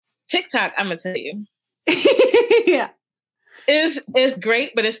TikTok, I'm gonna tell you. Yeah. It's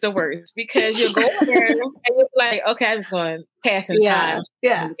great, but it's the worst because you'll go there and you're like, okay, I'm just going passing time.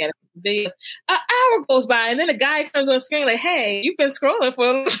 Yeah. An hour goes by and then a guy comes on screen like, hey, you've been scrolling for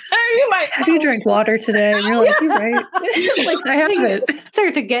a long time. You're like, have you drank water today? And you're like, you're right. Like, I haven't.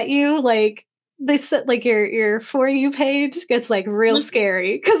 Start to get you like they said, like your For You page gets like real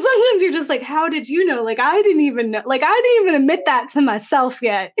scary because sometimes you're just like, how did you know? Like I didn't even know. Like I didn't even admit that to myself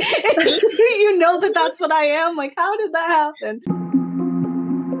yet. You know that that's what I am. Like how did that happen?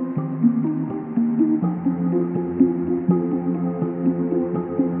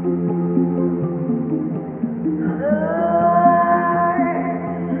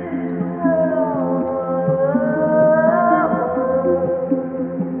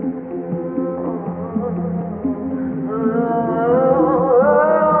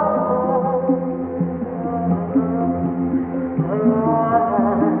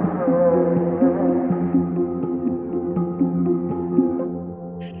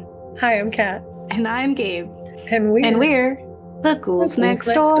 Hi, I'm Kat. And I'm Gabe. And we're the Ghouls Next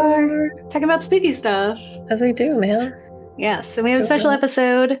Door. Talking about spooky stuff. As we do, man. Yes, and we have a special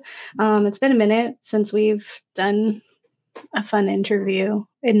episode. It's been a minute since we've done a fun interview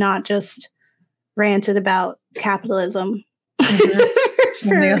and not just ranted about capitalism. Mm-hmm.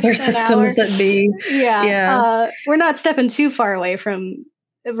 For the other systems that be. Yeah. We're not stepping too far away from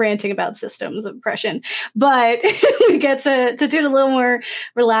ranting about systems of oppression, but we get to do it in a little more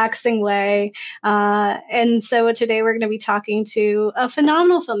relaxing way. And so today we're going to be talking to a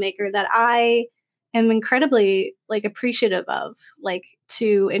phenomenal filmmaker that I am incredibly like appreciative of, like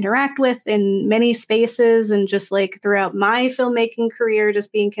to interact with in many spaces and just like throughout my filmmaking career,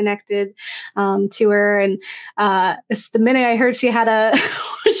 just being connected to her. And it's the minute I heard she had a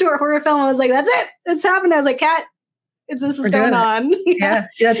short horror film, I was like, that's it. It's happening. I was like, Kat, this is going on. Yeah,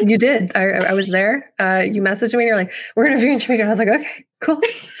 you did. I was there. You messaged me and you're like, we're interviewing Shamika. I was like, okay, cool.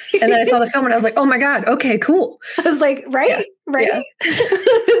 And then I saw the film and I was like, oh my God, okay, cool. I was like, right? Yeah.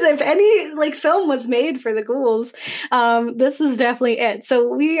 If any like film was made for the Ghouls, this is definitely it. So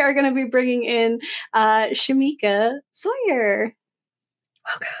we are going to be bringing in Shamika Sawyer.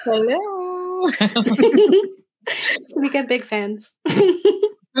 Hello. Shamika, big fans.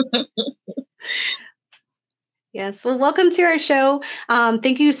 Yes. Well, welcome to our show.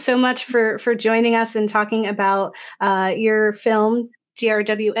 Thank you so much for joining us and talking about your film,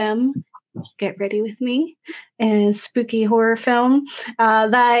 GRWM, Get Ready With Me, and spooky horror film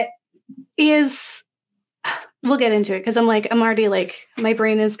that is, we'll get into it because I'm already like, my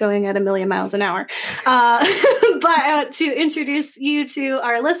brain is going at 1,000,000 miles an hour. But to introduce you to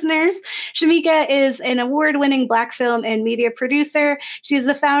our listeners, Shamika is an award-winning Black film and media producer. She is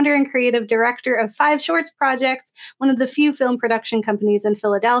the founder and creative director of Five Shorts Project, one of the few film production companies in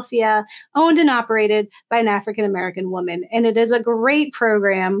Philadelphia, owned and operated by an African-American woman. And it is a great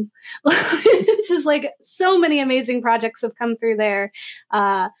program. It's just like so many amazing projects have come through there.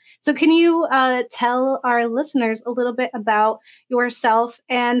 So can you tell our listeners a little bit about yourself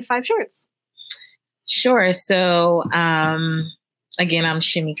and Five Shorts? Sure. So, again, I'm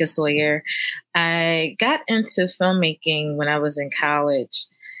Shamika Sawyer. I got into filmmaking when I was in college.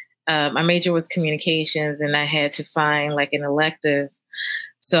 My major was communications and I had to find like an elective.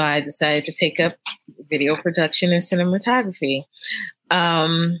 So I decided to take up video production and cinematography.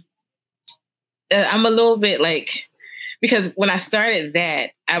 I'm a little bit like, because when I started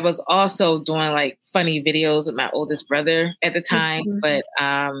that, I was also doing like funny videos with my oldest brother at the time, but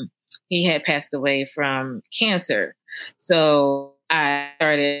he had passed away from cancer. So I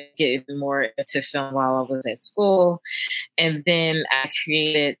started getting more into film while I was at school. And then I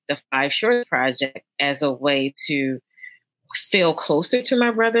created the Five Shorts Project as a way to feel closer to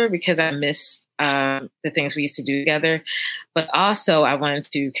my brother because I missed the things we used to do together. But also I wanted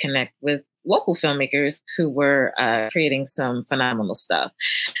to connect with local filmmakers who were creating some phenomenal stuff.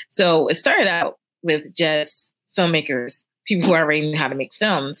 So it started out with just filmmakers, people who already knew how to make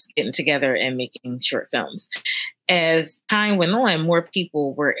films, getting together and making short films. As time went on, more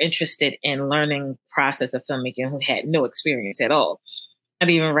people were interested in learning the process of filmmaking who had no experience at all, not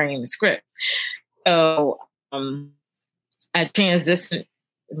even writing the script. So I transitioned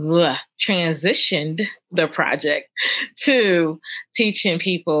the project to teaching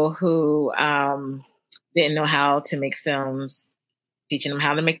people who didn't know how to make films, teaching them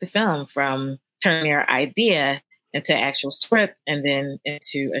how to make the film from turning their idea into actual script and then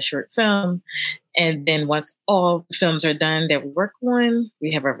into a short film. And then once all the films are done that we work on,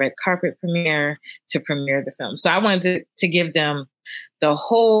 we have a red carpet premiere to premiere the film. So I wanted to give them the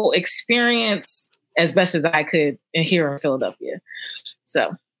whole experience as best as I could here in Philadelphia.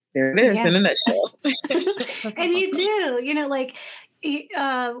 So there it is in a nutshell. And you do,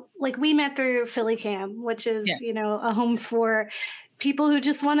 like we met through PhillyCam, which is, a home for people who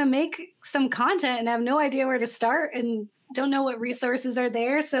just want to make some content and have no idea where to start and don't know what resources are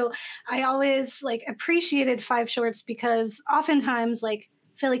there. So I always appreciated Five Shorts because oftentimes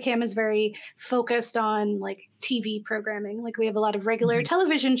PhillyCam is very focused on TV programming. We have a lot of regular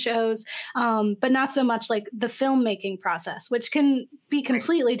television shows, but not so much the filmmaking process, which can be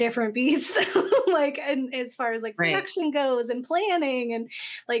completely different beasts. And as far as production goes and planning and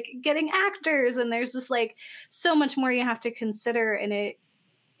getting actors, and there's just so much more you have to consider. And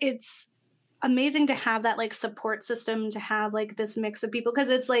it's amazing to have that support system, to have this mix of people, because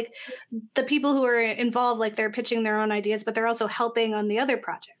it's the people who are involved, they're pitching their own ideas, but they're also helping on the other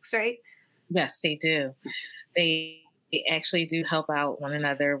projects, right? Yes, they do. They actually do help out one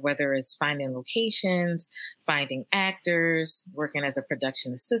another, whether it's finding locations, finding actors, working as a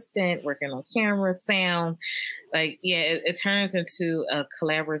production assistant, working on camera, sound. It turns into a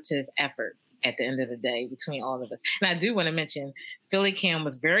collaborative effort at the end of the day between all of us. And I do want to mention PhillyCam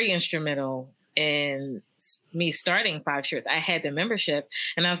was very instrumental in me starting Five Shorts. I had the membership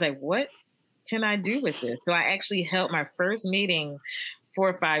and I was like, what can I do with this? So I actually held my first meeting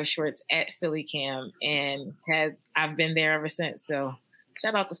for Five Shorts at PhillyCam and I've been there ever since. So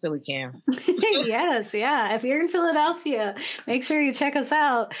shout out to PhillyCam. Yes, yeah. If you're in Philadelphia, make sure you check us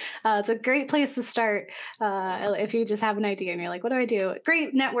out. It's a great place to start if you just have an idea and you're like, what do I do?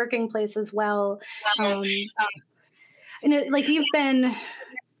 Great networking place as well. And you've been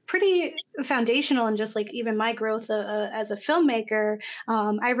pretty foundational in just even my growth as a filmmaker.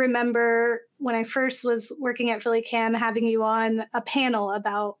 I remember when I first was working at PhillyCam having you on a panel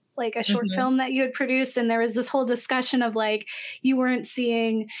about a short film that you had produced. And there was this whole discussion of you weren't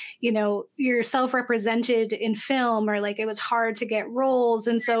seeing, yourself represented in film, or it was hard to get roles.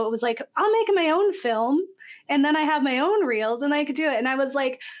 And so it was I'll make my own film and then I have my own reels and I could do it. And I was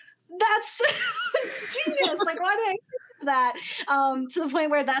like, that's genius. Why did I do that? To the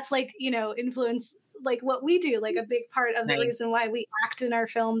point where that's influence what we do. A big part of the reason why we act in our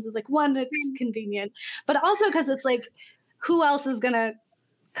films is one, it's convenient, but also because it's who else is going to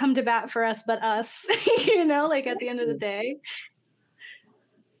come to bat for us but us, at the end of the day.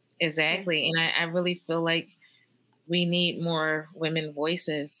 Exactly. And I really feel we need more women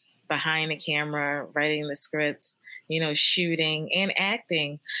voices behind the camera, writing the scripts, shooting and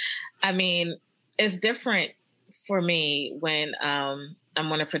acting. I mean, it's different for me when I'm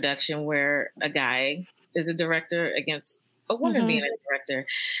on a production where a guy is a director against a woman being a director.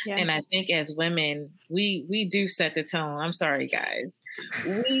 Yeah. And I think as women, we do set the tone. I'm sorry, guys.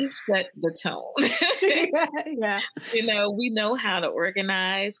 We set the tone. Yeah. We know how to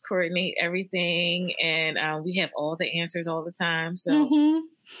organize, coordinate everything, and we have all the answers all the time. So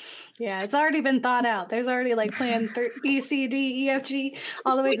yeah, it's already been thought out. There's already plan B, C, D, E, F, G,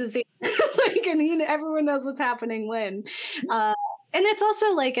 all the way to Z. And everyone knows what's happening when. And it's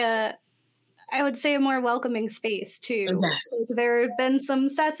also I would say a more welcoming space too. Yes. There have been some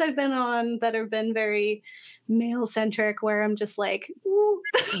sets I've been on that have been very male centric, where I'm just ooh.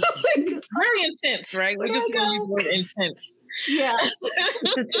 Very intense, right? We're just going to be more intense. Yeah.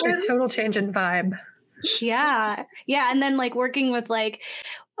 It's a total change in vibe. Yeah. Yeah. And then working with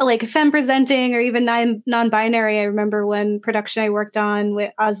femme presenting or even non-binary. I remember one production I worked on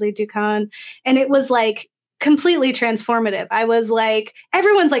with Osley Dukan, and it was completely transformative. I was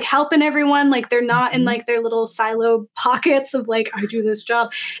everyone's helping everyone. They're not in their little silo pockets of I do this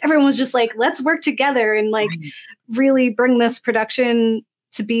job. Everyone's just let's work together and really bring this production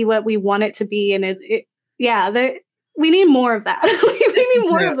to be what we want it to be. And we need more of that. We need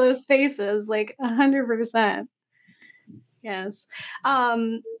more of those spaces, 100%. Yes.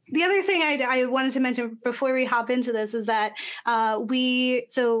 The other thing I wanted to mention before we hop into this is that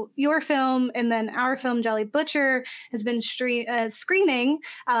your film and then our film Jolly Butcher has been screening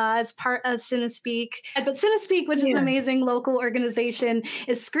as part of Cinespeak. But Cinespeak, which is an amazing local organization,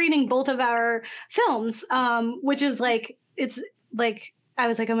 is screening both of our films, which is I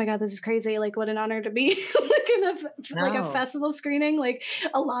was oh my God, this is crazy. What an honor to be in a festival screening,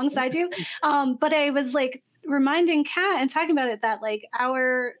 alongside you. But I was reminding Kat and talking about it that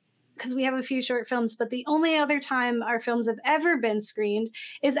because we have a few short films, but the only other time our films have ever been screened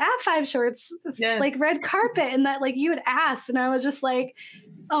is at Five Shorts, red carpet, and that you had asked, and I was just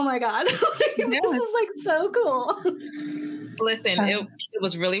oh my God, this is so cool. Listen, it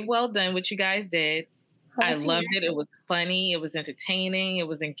was really well done what you guys did. I loved it. It was funny. It was entertaining. It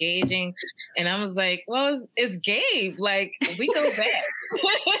was engaging. And I was well, it's Gabe. We go back.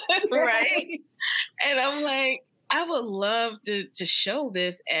 Right? And I'm I would love to show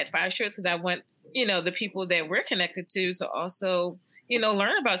this at Fire Shorts because I want, the people that we're connected to also,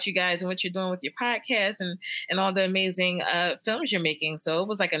 learn about you guys and what you're doing with your podcast and all the amazing films you're making. So it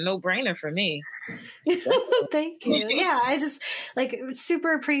was like a no-brainer for me. Thank you. Yeah, I just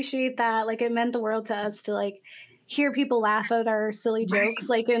super appreciate that. Like, it meant the world to us to hear people laugh at our silly jokes,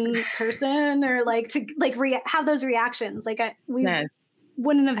 in person, or to have those reactions. We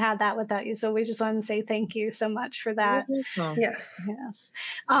wouldn't have had that without you. So we just want to say thank you so much for that. Yes. Yes.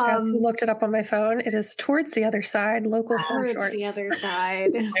 As you looked it up on my phone, it is Towards the Other Side, local film shorts. Towards the Other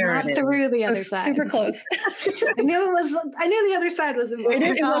Side, not through the other side. Super close. I knew the other side was involved.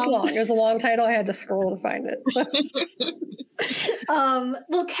 It was long. It was a long title. I had to scroll to find it. So.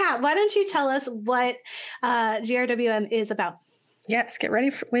 Well, Kat, why don't you tell us what GRWM is about? Yes, get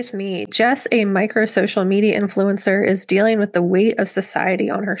ready with me. Jess, a micro social media influencer, is dealing with the weight of society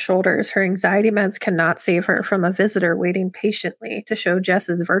on her shoulders. Her anxiety meds cannot save her from a visitor waiting patiently to show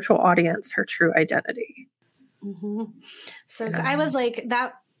Jess's virtual audience her true identity. Mm-hmm. So I was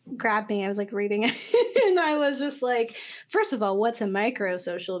that grabbed me. I was reading it and I was just first of all, what's a micro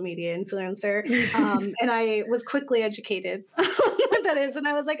social media influencer? And I was quickly educated on what that is. And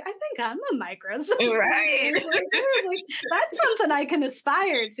I was I think I'm a micro social media influencer. That's something I can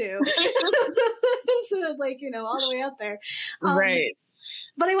aspire to instead of all the way out there. Right.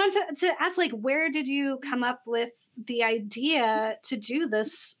 But I wanted to ask, where did you come up with the idea to do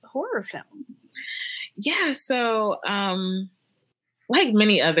this horror film? Yeah. So, like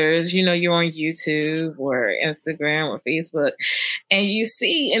many others, you're on YouTube or Instagram or Facebook, and you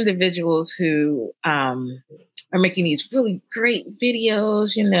see individuals who are making these really great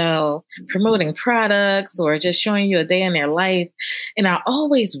videos, promoting products or just showing you a day in their life. And I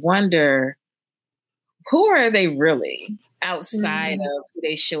always wonder, who are they really outside of who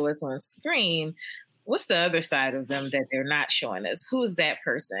they show us on screen? What's the other side of them that they're not showing us? Who is that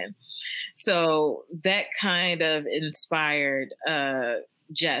person? So that kind of inspired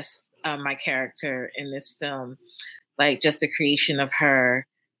Jess, my character in this film, just the creation of her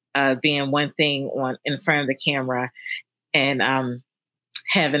being one thing in front of the camera and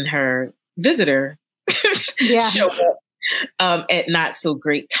having her visitor show up at not so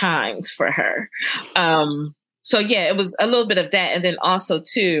great times for her. So yeah, it was a little bit of that. And then also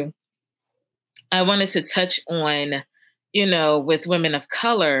too, I wanted to touch on, with women of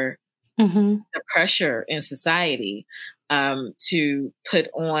color, the pressure in society to put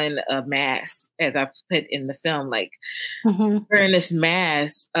on a mask, as I put in the film, wearing this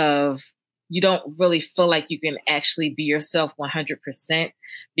mask of you don't really feel like you can actually be yourself 100%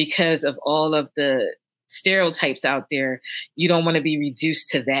 because of all of the stereotypes out there. You don't want to be reduced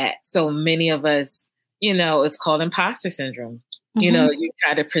to that. So many of us, it's called imposter syndrome. You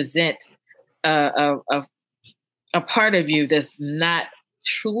try to present a part of you that's not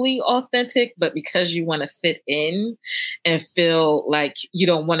truly authentic, but because you want to fit in and feel like you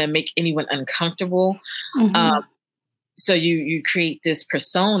don't want to make anyone uncomfortable. So you create this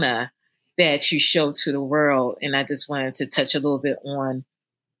persona that you show to the world. And I just wanted to touch a little bit on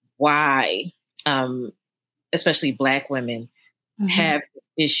why, especially Black women have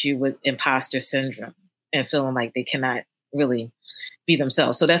this issue with imposter syndrome and feeling like they cannot really be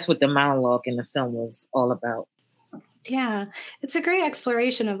themselves. So that's what the monologue in the film was all about. Yeah, it's a great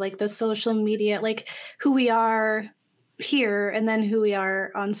exploration of the social media, who we are here and then who we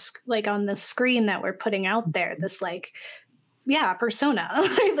are on on the screen that we're putting out there. This persona,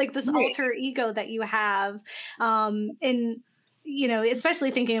 this alter ego that you have, and especially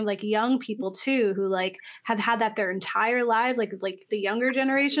thinking of young people too, who have had that their entire lives, the younger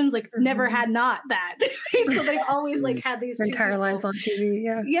generations, never had not that. So they've always had these their entire lives on TV.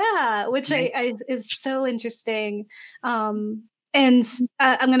 Yeah. Which I is so interesting. And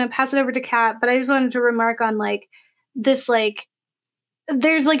I'm going to pass it over to Kat, but I just wanted to remark on this,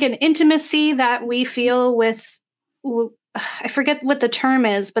 there's an intimacy that we feel with, I forget what the term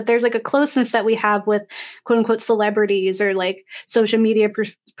is, but there's a closeness that we have with quote unquote celebrities or social media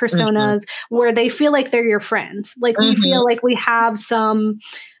personas where they feel like they're your friends. We feel like we have some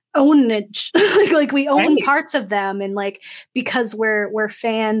ownage, we own parts of them. And because we're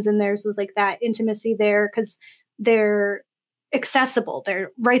fans and there's that intimacy there because they're accessible.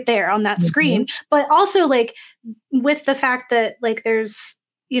 They're right there on that screen. But also with the fact that there's,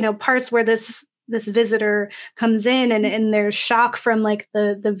 parts where this visitor comes in and there's shock from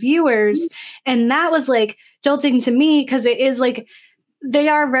the viewers. And that was jolting to me because it is they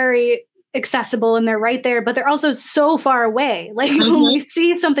are very accessible and they're right there, but they're also so far away. When we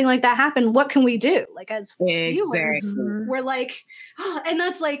see something like that happen, what can we do? As viewers, we're oh, and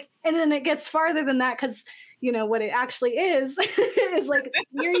that's and then it gets farther than that because what it actually is like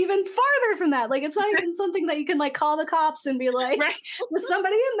you're even farther from that. Like it's not even something that you can like call the cops and be like, Right. there's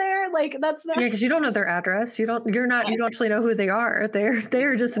somebody in there. Like that's not. Yeah, because you don't know their address. You don't actually know who they are.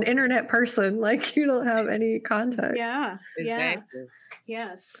 They're just an internet person. Like you don't have any context. Yeah. Exactly.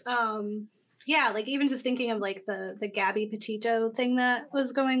 Yes. Yeah, like even just thinking of like the Gabby Petito thing that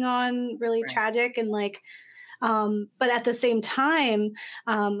was going on, really tragic, and like but at the same time,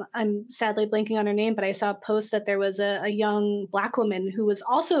 I'm sadly blanking on her name, but I saw a post that there was a young Black woman who was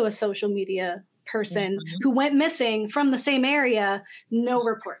also a social media person who went missing from the same area, no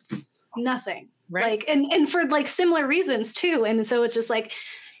reports, nothing. Right. Like and for like similar reasons too. And so it's just like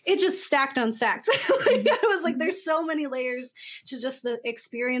it just stacked on stacked. I was like, there's so many layers to just the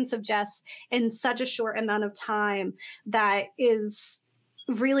experience of Jess in such a short amount of time that is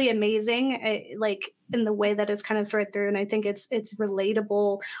really amazing, like in the way that it's kind of thread through. And I think it's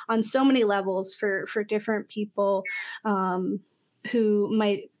relatable on so many levels for different people who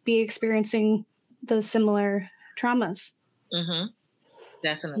might be experiencing those similar traumas. Mm-hmm.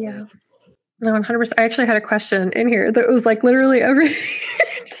 Definitely. Yeah. No, 100%. I actually had a question in here that was like literally every.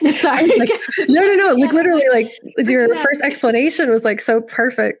 Sorry. Like, no. Like literally, like your first explanation was like so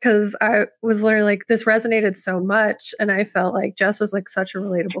perfect because I was literally like, this resonated so much, and I felt like Jess was like such a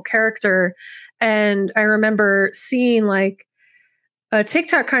relatable character. And I remember seeing like a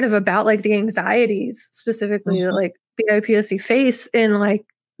TikTok kind of about like the anxieties specifically that like BIPOC face in like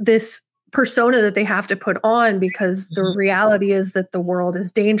this persona that they have to put on because the reality is that the world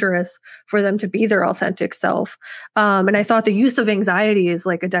is dangerous for them to be their authentic self. And I thought the use of anxiety as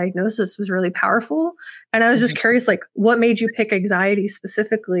like a diagnosis was really powerful. And I was just curious, like, what made you pick anxiety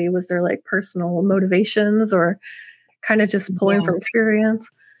specifically? Was there like personal motivations or kind of just pulling from experience?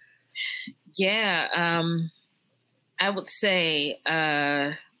 Yeah. I would say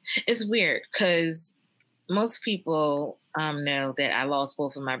it's weird because most people know that I lost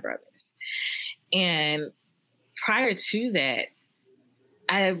both of my brothers. And prior to that,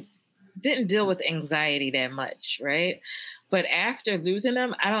 I didn't deal with anxiety that much, right? But after losing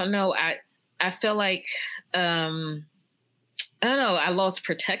them, I don't know, I feel like, I don't know, I lost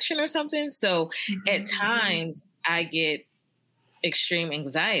protection or something. So at times I get extreme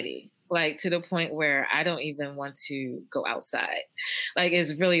anxiety, like to the point where I don't even want to go outside. Like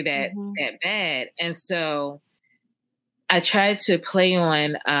it's really that bad. And so I tried to play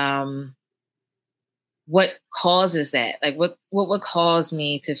on what causes that, like what would cause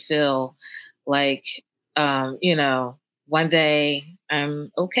me to feel like, one day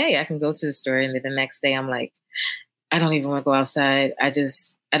I'm okay, I can go to the store, and then the next day I'm like, I don't even want to go outside. I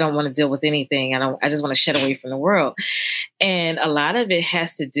don't want to deal with anything. I just want to shut away from the world. And a lot of it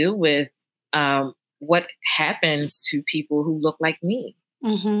has to do with what happens to people who look like me.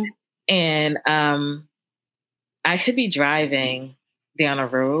 And I could be driving down a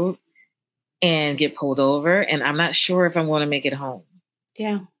road and get pulled over, and I'm not sure if I'm going to make it home.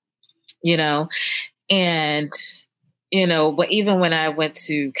 Yeah. And, but even when I went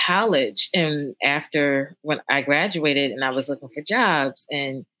to college and after when I graduated and I was looking for jobs,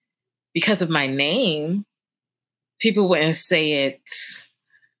 and because of my name, people wouldn't say it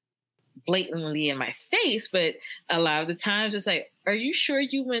blatantly in my face, but a lot of the times it's like, are you sure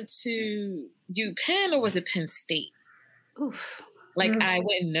you went to UPenn or was it Penn State? Oof. Like I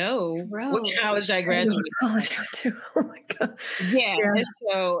wouldn't know what college I graduated from. Oh my God. Yeah. And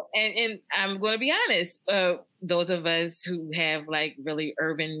so, and I'm going to be honest, those of us who have like really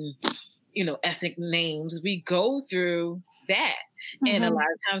urban, ethnic names, we go through that. And a lot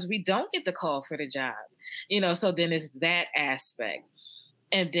of times we don't get the call for the job, so then it's that aspect.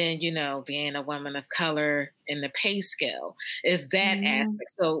 And then, being a woman of color in the pay scale is that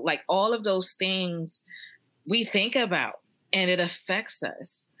aspect. So like all of those things we think about, and it affects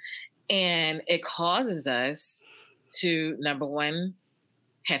us, and it causes us to, number one,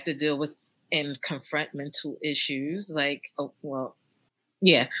 have to deal with and confront mental issues like,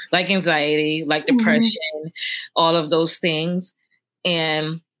 like anxiety, like depression, all of those things.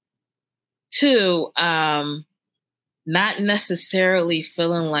 And two, not necessarily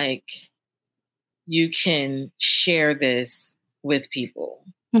feeling like you can share this with people.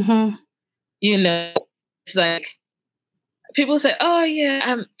 It's like people say, oh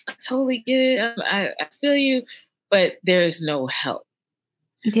yeah, I totally get it. I feel you, but there's no help.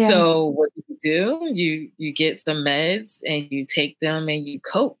 Yeah. So what do? You get some meds and you take them and you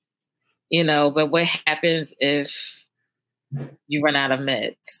cope, but what happens if you run out of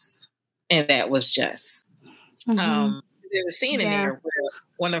meds? And that was just, there's a scene in there where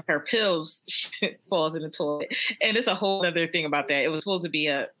one of her pills falls in the toilet. And it's a whole other thing about that. It was supposed to be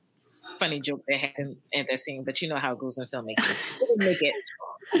a funny joke that happened at that scene, but you know how it goes in filmmaking. Didn't make it.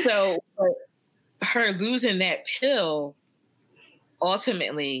 So her losing that pill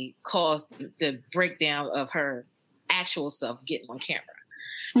ultimately caused the breakdown of her actual self getting on camera.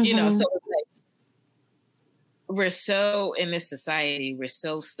 You know, so it's like, we're so in this society, we're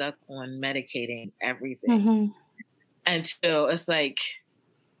so stuck on medicating everything until it's like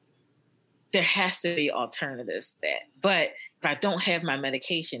there has to be alternatives to that. But if I don't have my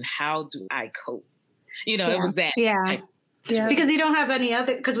medication, how do I cope? You know, it was that. Yeah. Because you don't have any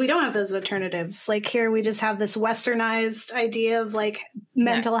other, because we don't have those alternatives. Like here, we just have this westernized idea of like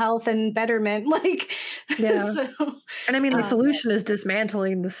mental health and betterment. Like, so, and I mean, the solution is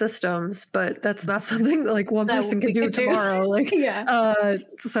dismantling the systems, but that's not something that like one person can do tomorrow. Like,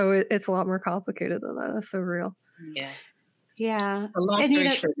 so it's a lot more complicated than that. That's so real. Yeah. Yeah. A long story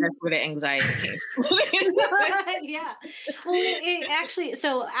short, that's where the anxiety came from. Yeah. Well, it actually,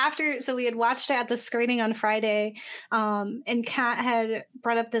 so we had watched it at the screening on Friday, and Kat had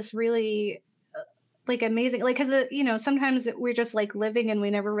brought up this really like amazing, like, cause you know, sometimes we're just like living and we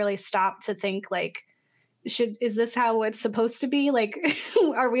never really stop to think like, is this how it's supposed to be? Like,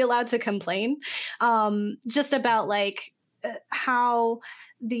 are we allowed to complain? Just about like how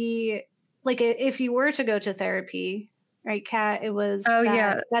like if you were to go to therapy, right, Kat? It was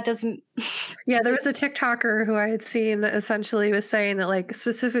that doesn't. Yeah, there was a TikToker who I had seen that essentially was saying that, like,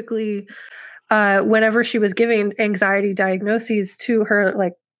 specifically, whenever she was giving anxiety diagnoses to her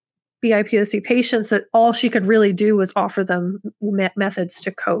like BIPOC patients, that all she could really do was offer them methods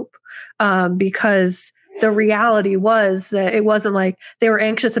to cope, because the reality was that it wasn't like they were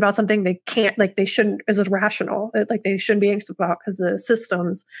anxious about something they shouldn't, is irrational, like they shouldn't be anxious about because the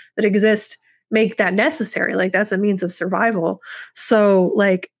systems that exist make that necessary. Like that's a means of survival. So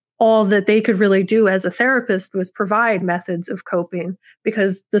like all that they could really do as a therapist was provide methods of coping,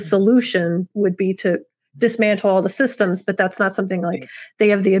 because the solution would be to dismantle all the systems, but that's not something like they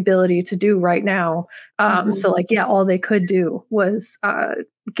have the ability to do right now. So like, all they could do was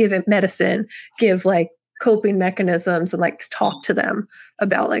give it medicine, give like coping mechanisms, and like talk to them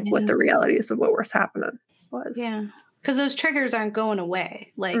about like what the realities of what was happening was. Yeah. Because those triggers aren't going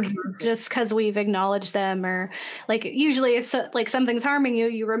away, like just because we've acknowledged them, or like usually if like something's harming you,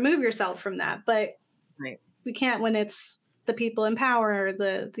 you remove yourself from that. But we can't when it's the people in power,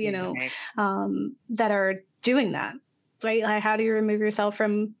 the you know, that are doing that, right? Like, how do you remove yourself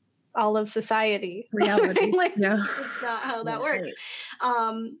from all of society? Reality, like, it's not how that works.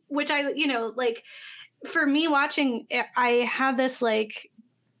 Which I, you know, like for me watching, I had this like.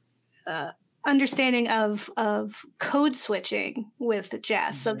 Understanding of code switching with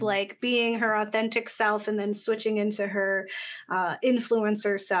Jess, of like being her authentic self and then switching into her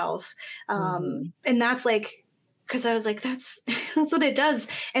influencer self, and that's like, because I was like, that's what it does.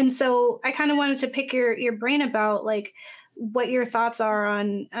 And so I kind of wanted to pick your brain about like what your thoughts are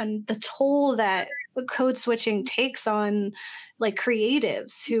on the toll that code switching takes on like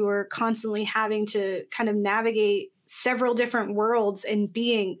creatives who are constantly having to kind of navigate several different worlds and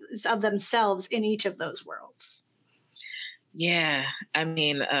beings of themselves in each of those worlds. Yeah, I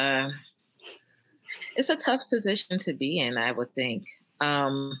mean, it's a tough position to be in, I would think,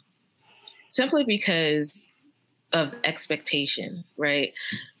 simply because of expectation, right?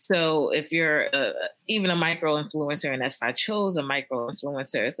 So if you're even a micro influencer, and that's why I chose a micro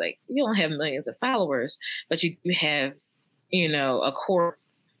influencer, it's like you don't have millions of followers, but you do have, you know, a core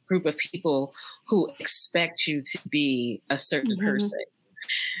group of people who expect you to be a certain person.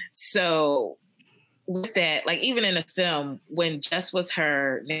 So with that, like even in the film, when Jess was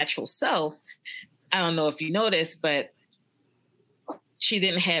her natural self, I don't know if you noticed, but she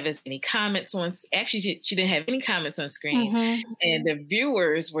didn't have as many comments on, actually she didn't have any comments on screen, and the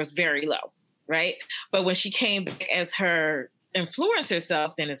viewers was very low, right? But when she came back as her influencer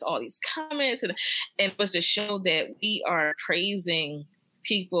self, then it's all these comments, and it was to show that we are praising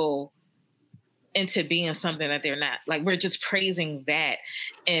people into being something that they're not. Like we're just praising that,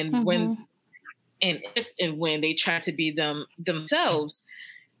 and when they try to be themselves,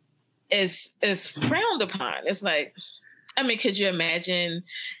 is frowned upon. It's like, I mean, could you imagine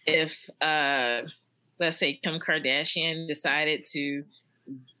if let's say Kim Kardashian decided to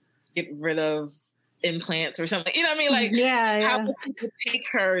get rid of implants or something? You know what I mean? Like, how would people take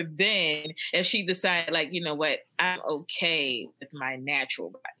her then if she decided, like, you know what, I'm okay with my natural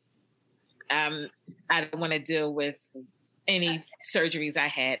body. I don't want to deal with any surgeries I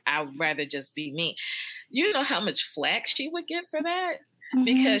had. I'd rather just be me. You know how much flack she would get for that?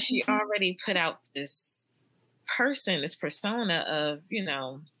 Because she already put out this person, this persona of, you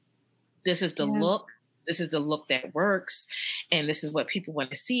know, this is the look, this is the look that works, and this is what people want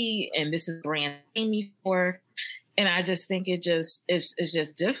to see, and this is brand me for. And I just think it's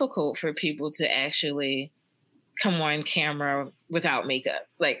just difficult for people to actually come on camera without makeup.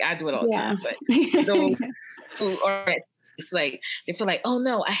 Like I do it all the time, but those who are it's like they feel like, oh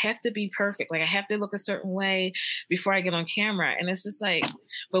no, I have to be perfect. Like I have to look a certain way before I get on camera. And it's just like,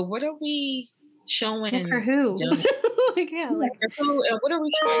 but what are we showing? And for who? For who? And what are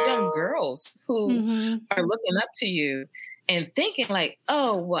we showing young girls who are looking up to you and thinking like,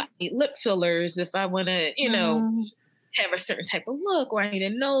 oh, well, I need lip fillers if I want to, have a certain type of look, or I need a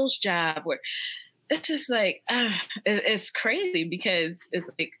nose job, or it's just like, it's crazy because it's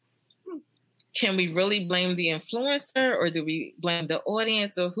like, can we really blame the influencer, or do we blame the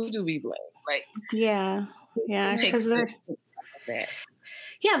audience, or who do we blame? Like, because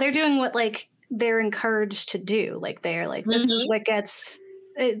they're doing what like they're encouraged to do. Like they're like, this is what gets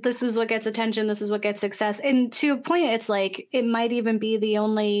attention. This is what gets success. And to a point, it's like it might even be the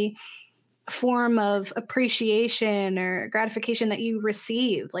only form of appreciation or gratification that you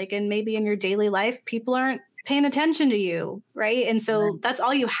receive. Like, and maybe in your daily life, people aren't paying attention to you, right? And so that's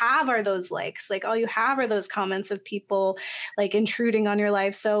all you have are those likes. Like all you have are those comments of people like intruding on your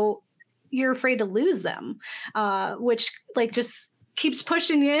life. So you're afraid to lose them, which like just keeps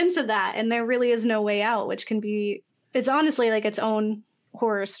pushing you into that. And there really is no way out, which can be, it's honestly like its own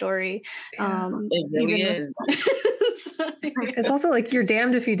horror story. It really is. It's also like you're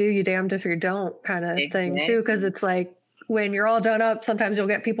damned if you do, you damned if you don't kind of thing too. Because it's like when you're all done up, sometimes you'll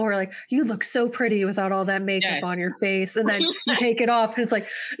get people who are like, you look so pretty without all that makeup on your face. And then you take it off and it's like,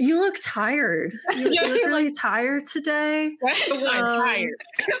 you look tired. You look really tired today. That's the one, tired.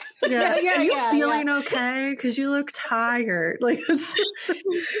 Are you feeling okay? Because you look tired. Like,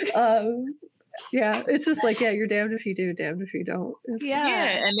 it's just like, you're damned if you do, damned if you don't.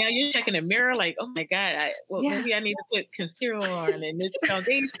 And now you're checking the mirror like, oh my God, maybe I need to put concealer on and this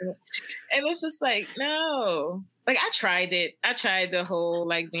foundation. And it's just like, no. Like I tried it. I tried the whole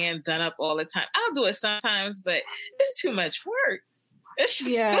like being done up all the time. I'll do it sometimes, but it's too much work. It's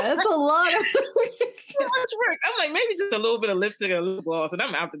just it's a lot of too much work. I'm like, maybe just a little bit of lipstick and a lip gloss and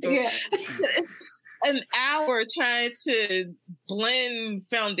I'm out the door. It's just an hour trying to blend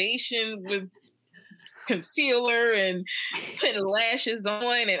foundation with concealer and putting lashes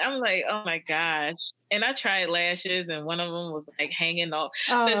on, and I'm like, oh my gosh. And I tried lashes and one of them was like hanging off.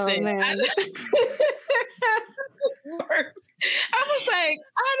 Listen, man. I was like,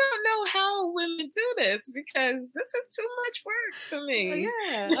 I don't know how women do this because this is too much work for me.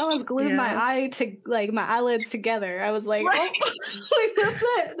 I almost glued my eyelids together. I was like, like that's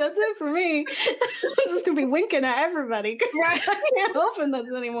it for me. I'm just gonna be winking at everybody. I can't open this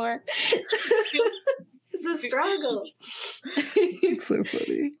anymore. It's a struggle. It's so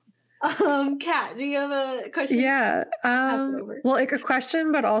funny. Kat, do you have a question? Yeah. Well, like a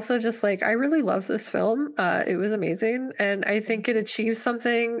question, but also just like, I really love this film. It was amazing. And I think it achieves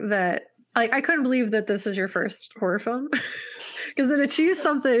something that like, I couldn't believe that this was your first horror film because it achieves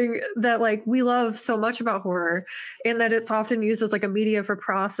something that like we love so much about horror, and that it's often used as like a media for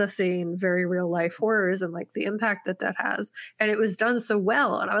processing very real life horrors and like the impact that has. And it was done so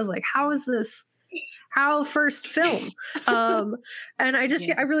well. And I was like, how is this? How first film? And I just,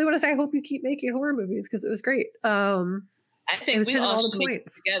 I really want to say, I hope you keep making horror movies because it was great. I think we all should make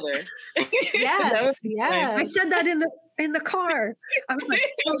it together. Yes. I said that in the car. I was like,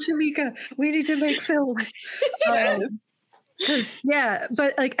 oh, Shamika, we need to make films. But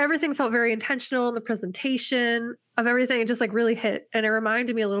like everything felt very intentional in the presentation of everything. It just like really hit. And it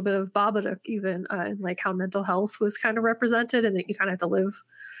reminded me a little bit of Babadook even, and like how mental health was kind of represented, and that you kind of have to live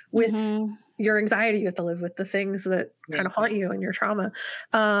with your anxiety. You have to live with the things that kind of haunt you and your trauma.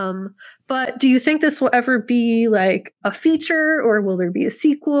 But do you think this will ever be like a feature, or will there be a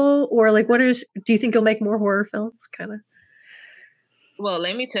sequel, or like do you think you'll make more horror films kind of? Well,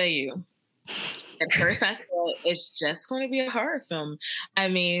 let me tell you, at first I thought it's just going to be a horror film. I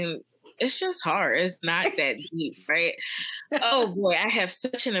mean, it's just horror. It's not that deep, right? Oh boy, I have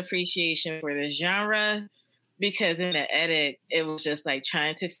such an appreciation for the genre. Because in the edit, it was just like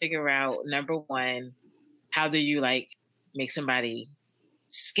trying to figure out, number one, how do you like make somebody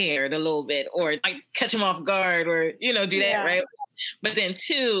scared a little bit, or like catch them off guard, or, do that, right? But then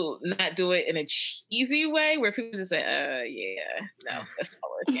two, not do it in a cheesy way where people just say, no, that's not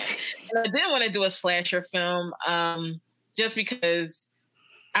working. And I didn't want to do a slasher film just because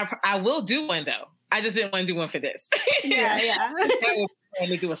I will do one though. I just didn't want to do one for this. I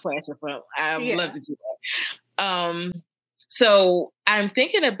would do a slasher film. I would love to do that. So I'm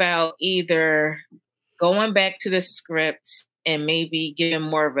thinking about either going back to the script and maybe give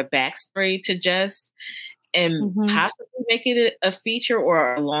more of a backstory to Jess and possibly make it a feature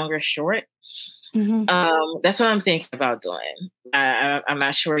or a longer short. That's what I'm thinking about doing. I'm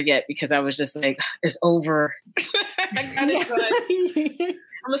not sure yet because I was just like, it's over. I got it done.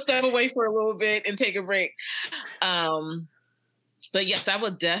 I'm gonna step away for a little bit and take a break. But yes, I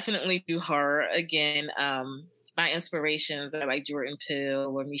will definitely do horror again. My inspirations are like Jordan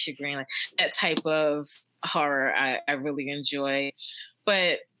Peele or Misha Green, like that type of horror I really enjoy.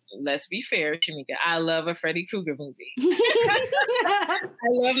 But let's be fair, Shamika, I love a Freddy Krueger movie. I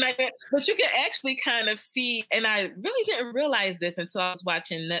love Nightmare. But you can actually kind of see, and I really didn't realize this until I was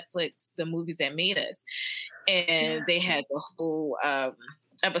watching Netflix, The Movies That Made Us. And they had the whole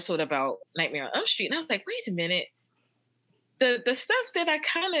episode about Nightmare on Elm Street. And I was like, wait a minute. The stuff that I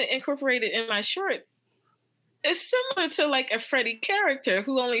kind of incorporated in my short is similar to like a Freddy character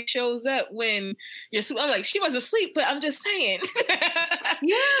who only shows up when you're I'm like, she was asleep, but I'm just saying.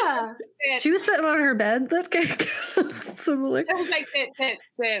 Yeah. She was sitting on her bed. That's similar. It was like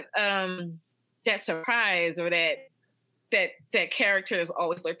that surprise or that character is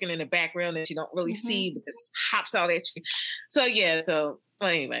always lurking in the background that you don't really see, but just hops out at you. So yeah, well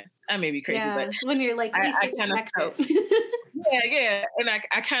anyway, I may be crazy, but when you're like least expected. Yeah. And I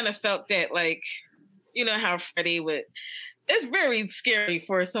kind of felt that, like, you know how Freddy it's very scary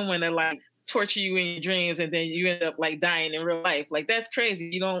for someone to like torture you in your dreams and then you end up like dying in real life. Like, that's crazy.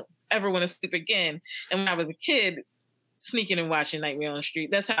 You don't ever want to sleep again. And when I was a kid, sneaking and watching Nightmare on the Street,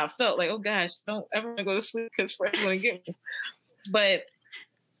 that's how I felt. Like, oh gosh, don't ever want to go to sleep because Freddy's going to get me. But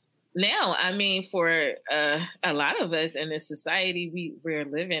now, I mean, for a lot of us in this society, we're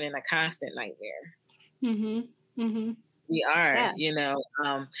living in a constant nightmare. We are, you know,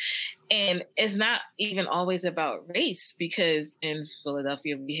 and it's not even always about race, because in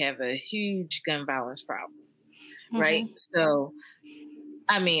Philadelphia, we have a huge gun violence problem, right? So,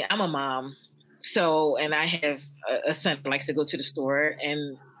 I mean, I'm a mom, and I have a son who likes to go to the store,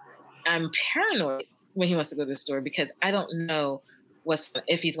 and I'm paranoid when he wants to go to the store because I don't know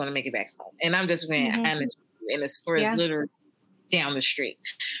if he's going to make it back home. And I'm just being honest, and the store is literally down the street.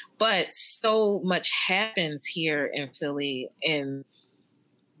 But so much happens here in Philly, and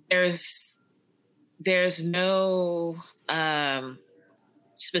there's no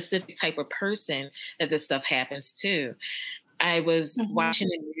specific type of person that this stuff happens to. I was watching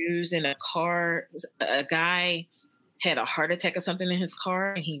the news in a car. A guy had a heart attack or something in his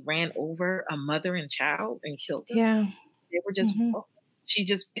car, and he ran over a mother and child and killed them. Yeah, they were just. She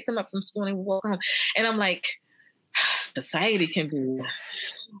just picked them up from school and walked home, and I'm like, society can be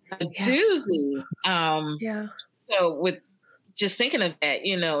a doozy. So with just thinking of that,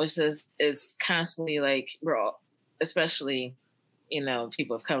 you know, it's constantly like we're all, especially, you know,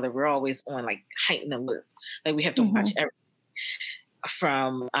 people of color, we're always on like heightened alert. Like we have to watch everything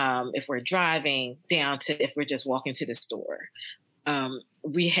from if we're driving down to if we're just walking to the store.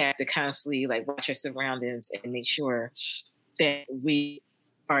 We have to constantly like watch our surroundings and make sure that we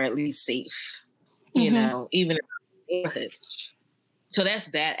are at least safe, you know, even in neighborhoods. So that's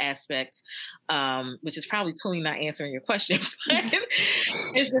that aspect, which is probably totally not answering your question, but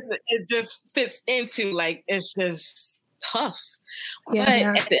it just fits into like, it's just tough. But at the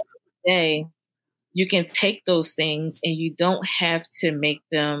end of the day, you can take those things and you don't have to make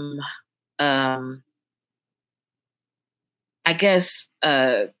them, I guess,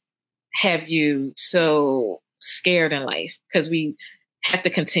 have you so scared in life, because we have to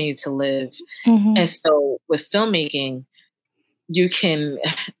continue to live. And so with filmmaking, you can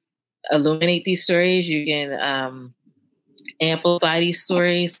illuminate these stories, you can amplify these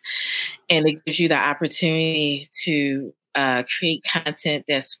stories, and it gives you the opportunity to create content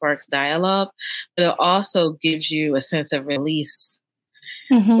that sparks dialogue, but it also gives you a sense of release.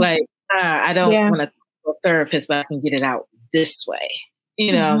 Like, I don't want to go to a therapist, but I can get it out this way,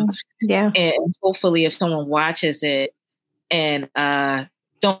 you know? And hopefully if someone watches it and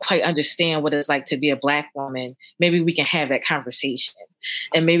don't quite understand what it's like to be a Black woman, maybe we can have that conversation,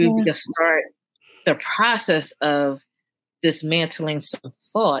 and maybe we can start the process of dismantling some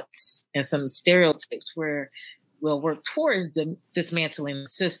thoughts and some stereotypes where we'll work towards dismantling the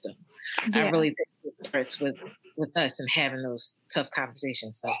system. I really think it starts with us and having those tough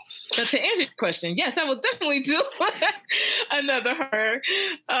conversations. So to answer your question, yes, I will definitely do another horror.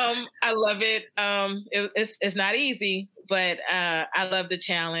 I love it. It's not easy, but I love the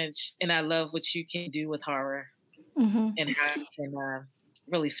challenge, and I love what you can do with horror and how you can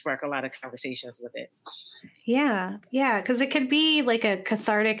really spark a lot of conversations with it. Yeah. Because it could be like a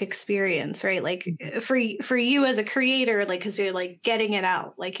cathartic experience, right? Like for you as a creator, like, because you're like getting it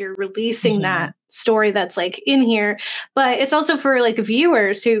out, like you're releasing that story that's like in here. But it's also for like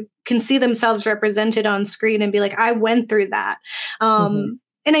viewers who can see themselves represented on screen and be like, I went through that. And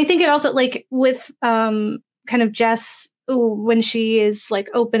I think it also, like, with kind of Jess, when she is like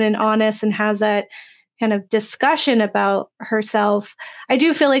open and honest and has that kind of discussion about herself, I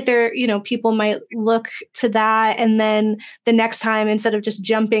do feel like there, people might look to that, and then the next time, instead of just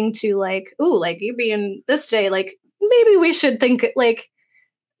jumping to like, ooh, like you being this today, like maybe we should think, like,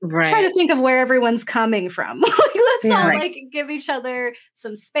 try to think of where everyone's coming from. Like, let's all like give each other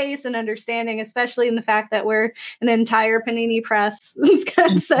some space and understanding, especially in the fact that we're an entire panini press,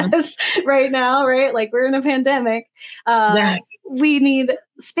 says right now, right? Like, we're in a pandemic. We need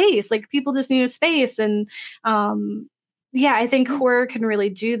space. Like, people just need a space. And I think horror can really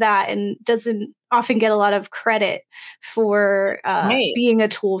do that, and doesn't often get a lot of credit for being a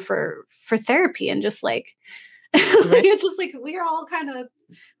tool for therapy, and just like, it's just like we're all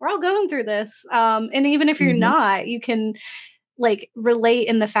going through this, and even if you're not, you can like relate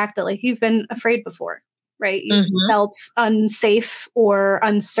in the fact that like you've been afraid before, right? You've felt unsafe or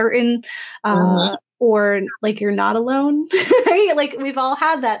uncertain, or like you're not alone, right? Like, we've all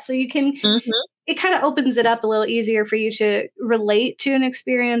had that, so you can it kind of opens it up a little easier for you to relate to an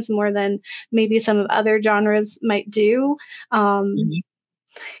experience more than maybe some of other genres might do.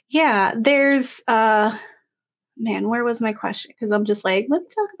 There's man, where was my question? Because I'm just like, let me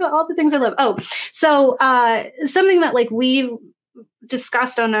talk about all the things I love. Oh, so something that like we've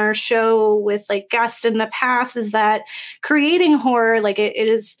discussed on our show with like guests in the past is that creating horror, like it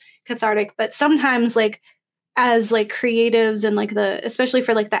is cathartic, but sometimes like as like creatives and like especially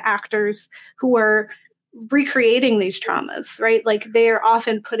for like the actors who are recreating these traumas, right? Like, they're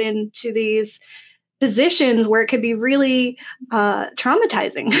often put into these positions where it could be really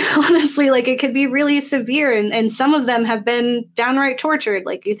traumatizing. Honestly, like, it could be really severe, and some of them have been downright tortured.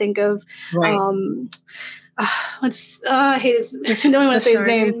 Like, you think of his I don't want to say his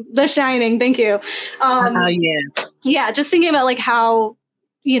name. The Shining. Thank you. Just thinking about like how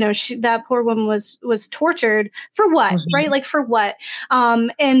that poor woman was tortured for what, right? Like, for what?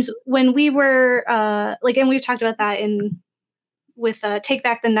 And when we were and we've talked about that with Take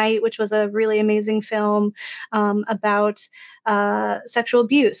Back the Night, which was a really amazing film about sexual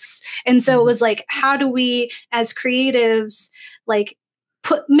abuse. And so it was like, how do we as creatives like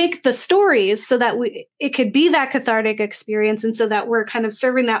make the stories so that it could be that cathartic experience, and so that we're kind of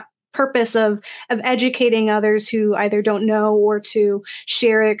serving that purpose of educating others who either don't know, or to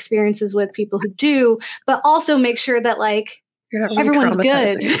share experiences with people who do, but also make sure that like everyone's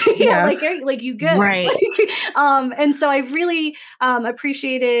good. Like you good. Right. And so I really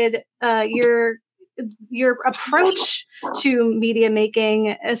appreciated your approach to media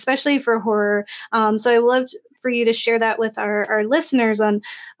making, especially for horror. So I loved for you to share that with our listeners on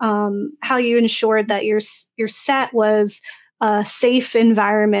how you ensured that your set was a safe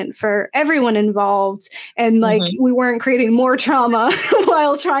environment for everyone involved, and like we weren't creating more trauma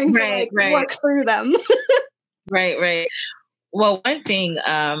while trying to work through them. Right. Well, one thing,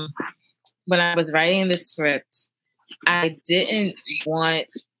 when I was writing the script, I didn't want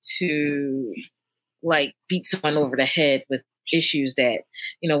to like beat someone over the head with issues that,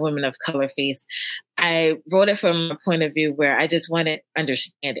 women of color face. I wrote it from a point of view where I just wanted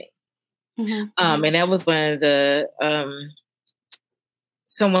understanding. And that was one of the,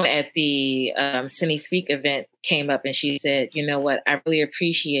 someone at the Cine Speak event came up and she said, you know what, I really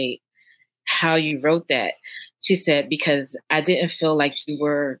appreciate how you wrote that. She said, because I didn't feel like you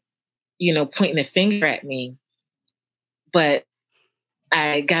were, pointing a finger at me, but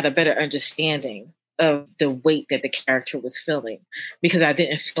I got a better understanding of the weight that the character was feeling, because I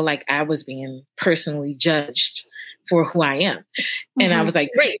didn't feel like I was being personally judged for who I am. And I was like,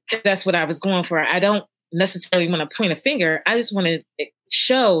 great, because that's what I was going for. I don't necessarily want to point a finger. I just want to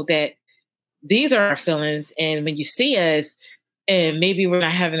show that these are our feelings. And when you see us, and maybe we're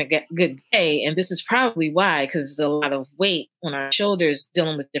not having a good day, and this is probably why, because there's a lot of weight on our shoulders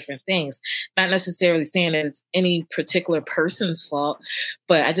dealing with different things. Not necessarily saying that it's any particular person's fault,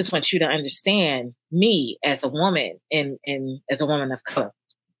 but I just want you to understand me as a woman and as a woman of color.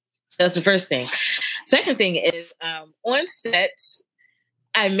 So that's the first thing. Second thing is, on set,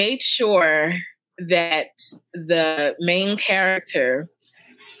 I made sure that the main character,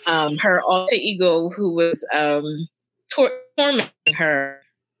 her alter ego, who was tormenting her,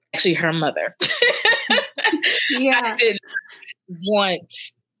 actually her mother. I didn't want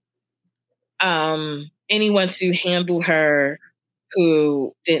anyone to handle her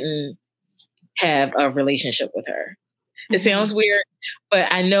who didn't have a relationship with her. It sounds weird, but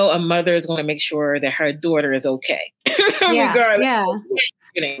I know a mother is going to make sure that her daughter is okay, regardless of what's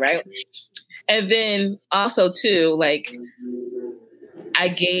happening, right? And then also too, like I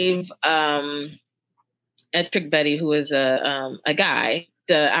gave Trick Betty, who is a guy,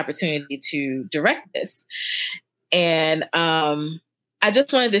 the opportunity to direct this, and I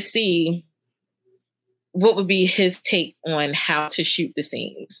just wanted to see what would be his take on how to shoot the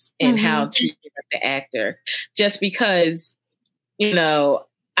scenes and how to direct the actor, just because, you know,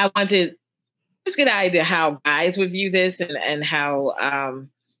 I wanted to just get an idea how guys would view this and how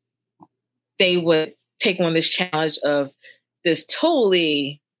they would take on this challenge of this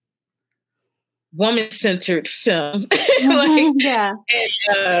totally woman-centered film,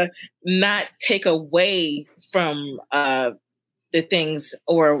 and not take away from the things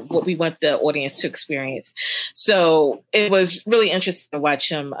or what we want the audience to experience. So it was really interesting to watch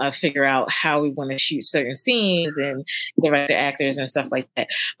him figure out how we want to shoot certain scenes and direct the actors and stuff like that.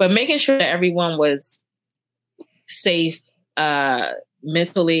 But making sure that everyone was safe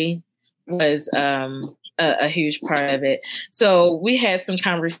mentally was a huge part of it. So we had some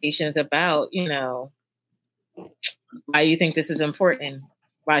conversations about, you know, why you think this is important?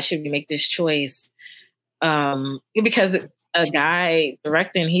 Why should we make this choice? Because a guy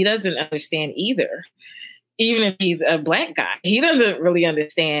directing, he doesn't understand either. Even if he's a Black guy, he doesn't really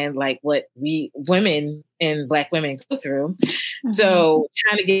understand like what we women and Black women go through. So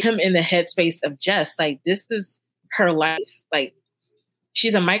trying to get him in the headspace of just like, this is her life. Like,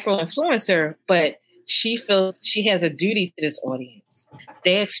 she's a micro influencer, but she feels she has a duty to this audience.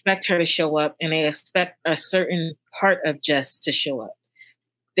 They expect her to show up, and they expect a certain part of Jess to show up.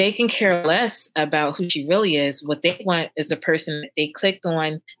 They can care less about who she really is. What they want is the person that they clicked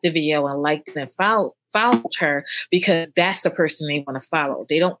on the video and liked and followed her, because that's the person they want to follow.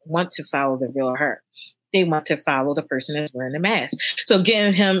 They don't want to follow the real her. They want to follow the person that's wearing the mask. So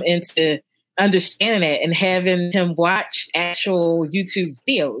getting him into understanding it and having him watch actual YouTube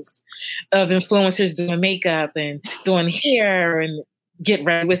videos of influencers doing makeup and doing hair and get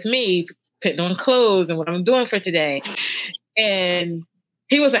ready with me, putting on clothes and what I'm doing for today. And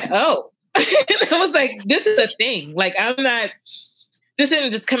he was like, oh, I was like, this is a thing. Like, this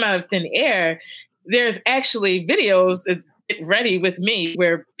didn't just come out of thin air. There's actually videos that's Get Ready With Me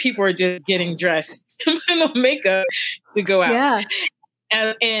where people are just getting dressed, putting on makeup to go out.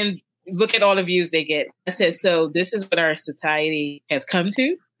 Yeah. And look at all the views they get. I said, so this is what our society has come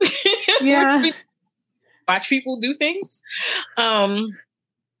to. Yeah. Watch people do things.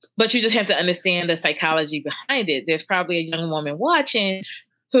 But you just have to understand the psychology behind it. There's probably a young woman watching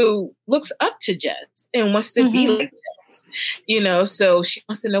who looks up to Jess and wants to be like Jess, you know, so she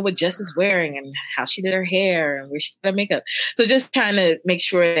wants to know what Jess is wearing and how she did her hair and where she did her makeup. So just trying to make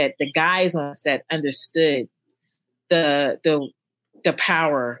sure that the guys on set understood the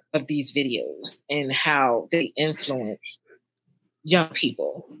power of these videos and how they influence young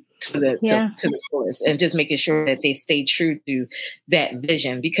people to the fullest, and just making sure that they stay true to that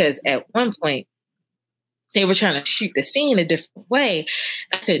vision. Because at one point they were trying to shoot the scene a different way.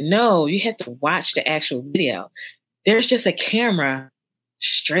 I said, no, you have to watch the actual video. There's just a camera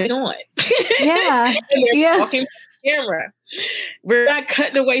straight on. Yeah. And they're talking to the camera. We're not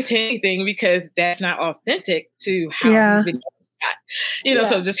cutting away to anything because that's not authentic to how these videos got. You know,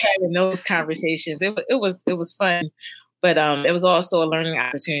 so just having those conversations, it was fun. But it was also a learning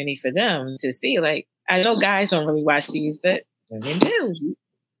opportunity for them to see, like, I know guys don't really watch these, but women do.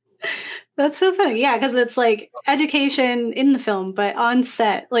 That's so funny. Yeah, because it's like education in the film, but on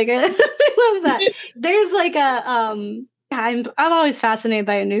set. Like, I love that. There's like I'm always fascinated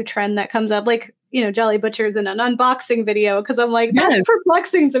by a new trend that comes up. Like, you know, Jolly Butcher's in an unboxing video, because I'm like, that's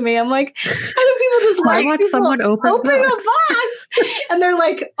perplexing to me. I'm like, how do people just watch someone open a box? And they're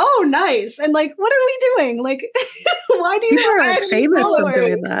like, oh, nice. And like, what are we doing? Like, why do you are famous for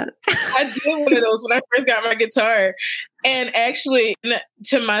doing that? I did one of those when I first got my guitar. And actually,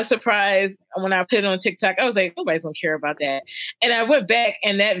 to my surprise, when I put it on TikTok, I was like, nobody's going to care about that. And I went back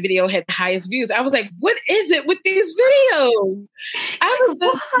and that video had the highest views. I was like, what is it with these videos? I was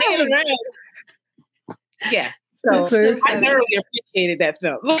just playing around. Yeah. So I thoroughly appreciated that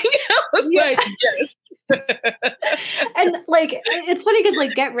film. I was like, yes. And like, it's funny because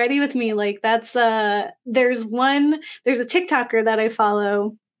like Get Ready With Me, like that's there's a TikToker that I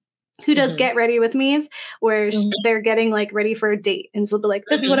follow who does Get Ready With Me's, where they're getting like ready for a date, and so they'll be like,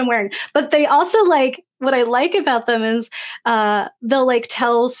 this is what I'm wearing. But they also like what I like about them is they'll like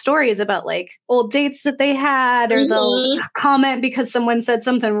tell stories about like old dates that they had, or they'll comment because someone said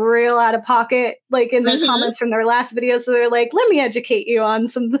something real out of pocket, like in their comments from their last video. So they're like, let me educate you on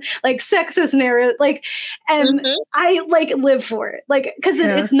some like sexist narrative, like, and I like live for it, like, because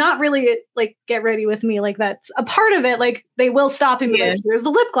it's not really like Get Ready With Me, like that's a part of it. Like they will stop and be like, here's the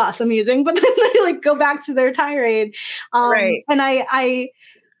lip gloss I'm using, but then they like go back to their tirade. And I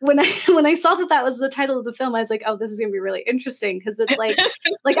when I saw that was the title of the film, I was like, oh, this is gonna be really interesting, because it's like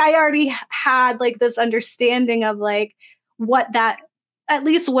like I already had like this understanding of like what that, at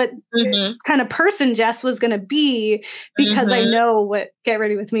least what kind of person Jess was gonna be, because I know what Get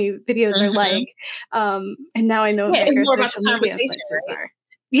Ready With Me videos are like, and now I know what it's your more about social the media conversation, influencers right? are.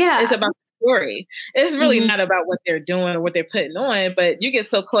 Yeah, it's about the story. It's really not about what they're doing or what they're putting on, but you get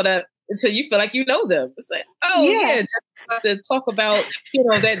so caught up until you feel like you know them. It's like, oh yeah, just about to talk about, you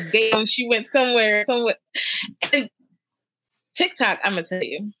know, that day when she went somewhere. And TikTok, I'm gonna tell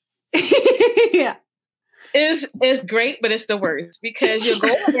you, is great, but it's the worst, because you'll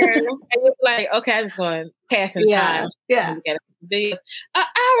go there and you're like, okay, I just want passing time. Yeah. An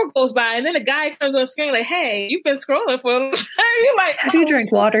hour goes by, and then a guy comes on screen like, "Hey, you've been scrolling for a long time." You're like, "Have you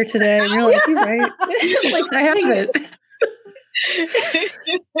drank water today?" And you're like, "You're right." Like, I haven't.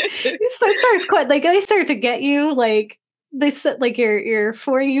 It starts quite like they start to get you, like they said, like your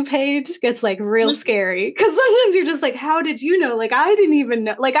For You page gets like real scary, because sometimes you're just like, how did you know? Like I didn't even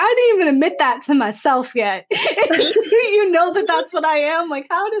know. Like I didn't even admit that to myself yet. You know that that's what I am. Like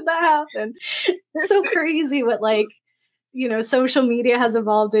how did that happen? It's so crazy what, like, you know, social media has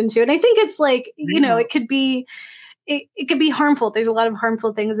evolved into. And I think it's like, you know, it could be harmful. There's a lot of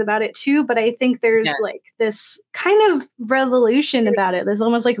harmful things about it too, but I think there's like this kind of revolution about it. There's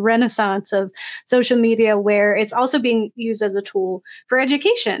almost like renaissance of social media, where it's also being used as a tool for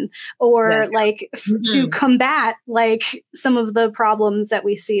education, or like to combat like some of the problems that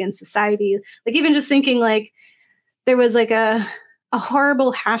we see in society. Like even just thinking, like there was like a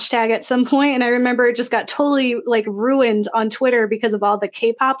horrible hashtag at some point, and I remember it just got totally like ruined on Twitter because of all the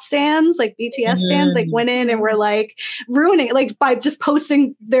K-pop stans, like BTS stans, like went in and were like ruining it, like by just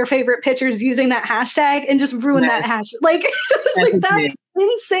posting their favorite pictures using that hashtag, and just ruin that hashtag. Like, like that's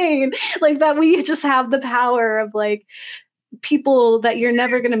insane. Like that we just have the power of like people that you're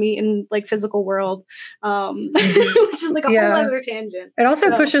never going to meet in like physical world, which is like a whole other tangent. It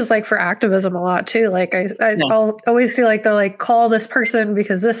also pushes like for activism a lot too. Like I'll always see like they'll like call this person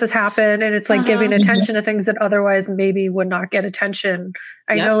because this has happened, and it's like giving attention to things that otherwise maybe would not get attention.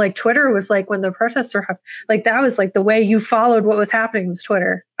 I know like Twitter was like, when the protests were like, that was like the way you followed what was happening was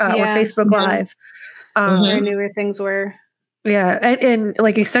Twitter or Facebook Live. I knew where things were. Yeah. And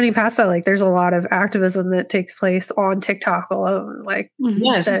like extending past that, like there's a lot of activism that takes place on TikTok alone. Like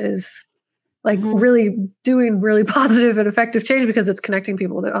that is like really doing really positive and effective change, because it's connecting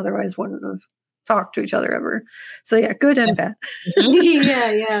people that otherwise wouldn't have talked to each other ever. So yeah, good and bad.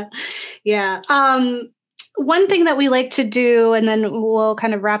 One thing that we like to do, and then we'll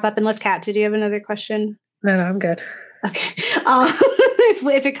kind of wrap up, unless Kat, did you have another question? No, I'm good. Okay.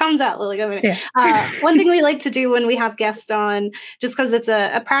 If it comes out, Lily, one thing we like to do when we have guests on, just because it's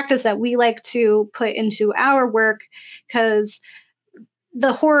a practice that we like to put into our work, because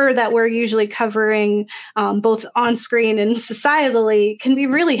the horror that we're usually covering, both on screen and societally, can be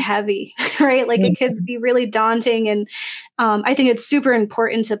really heavy, right? Like it could be really daunting. And I think it's super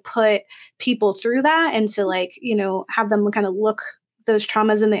important to put people through that, and to like, you know, have them kind of look those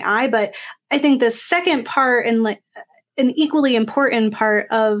traumas in the eye. But I think the second part, and like an equally important part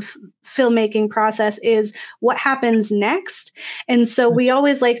of filmmaking process, is what happens next. And so we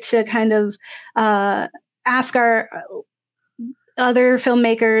always like to kind of ask our other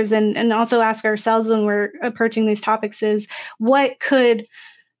filmmakers, and also ask ourselves when we're approaching these topics, is what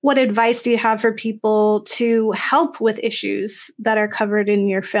advice do you have for people to help with issues that are covered in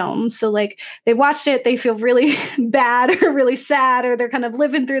your film? So like they watched it, they feel really bad or really sad, or they're kind of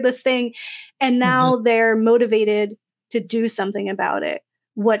living through this thing, and now they're motivated to do something about it.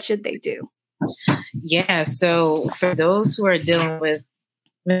 What should they do? Yeah. So for those who are dealing with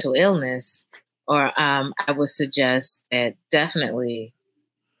mental illness, or I would suggest that definitely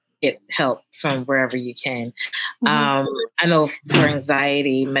get help from wherever you can. I know for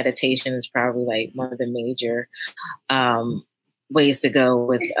anxiety, meditation is probably like one of the major ways to go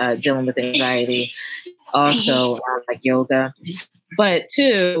with dealing with anxiety. Also, like yoga. But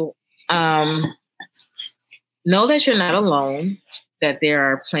two, know that you're not alone, that there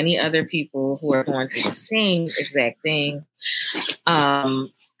are plenty other people who are going through the same exact thing.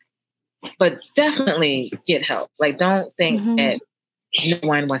 But definitely get help. Like, don't think that no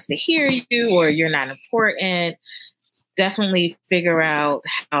one wants to hear you or you're not important, definitely figure out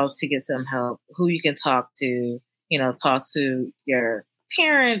how to get some help, who you can talk to, talk to your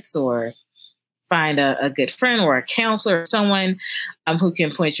parents or find a good friend or a counselor or someone who can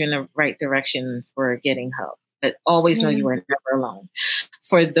point you in the right direction for getting help. But always know you are never alone.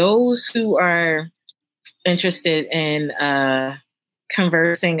 For those who are interested in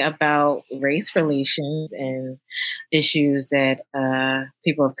conversing about race relations and issues that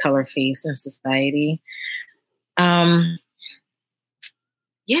people of color face in society,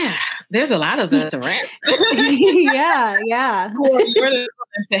 there's a lot of us around. yeah. Who are more than willing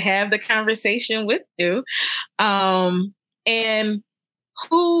to have the conversation with you, and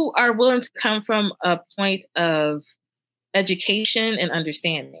who are willing to come from a point of education and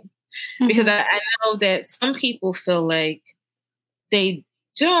understanding. Because I know that some people feel like they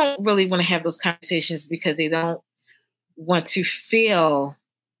don't really want to have those conversations because they don't want to feel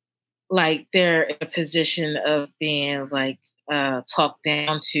like they're in a position of being like talked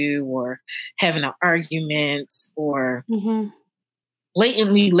down to or having an argument or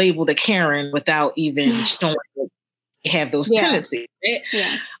blatantly labeled a Karen without even showing that they have those tendencies. Right?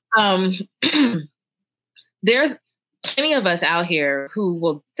 Yeah. There's plenty of us out here who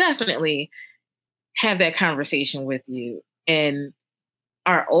will definitely have that conversation with you and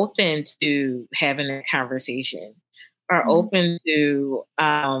are open to having that conversation, are open to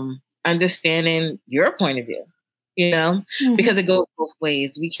understanding your point of view, because it goes both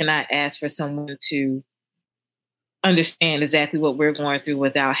ways. We cannot ask for someone to understand exactly what we're going through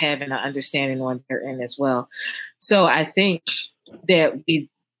without having an understanding on their end as well. So I think that we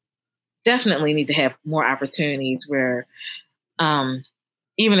definitely need to have more opportunities where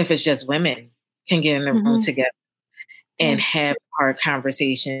even if it's just women can get in the room together and have hard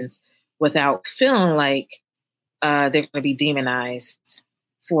conversations without feeling like they're going to be demonized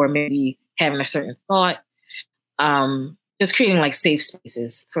for maybe having a certain thought. Just creating like safe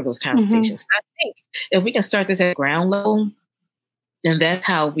spaces for those conversations. I think if we can start this at ground level, then that's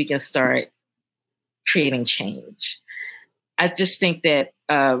how we can start creating change. I just think that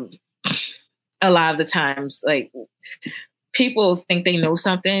a lot of the times, like, people think they know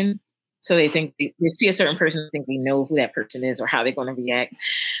something, so they think they see a certain person, think they know who that person is or how they're going to react,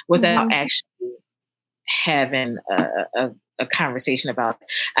 without actually having a conversation about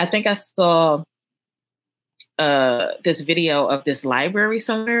it. I think I saw this video of this library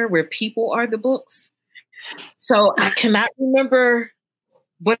somewhere where people are the books. So I cannot remember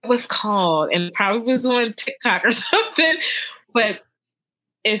what it was called, and it probably was on TikTok or something. But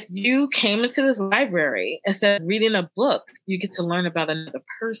if you came into this library, instead of reading a book, you get to learn about another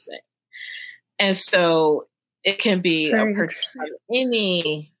person. And so it can be a person from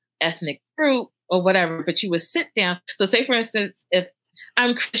any ethnic group or whatever, but you would sit down. So say, for instance, if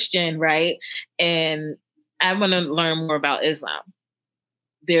I'm Christian, right, and I want to learn more about Islam,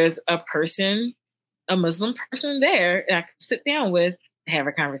 there's a Muslim person there that I can sit down with and have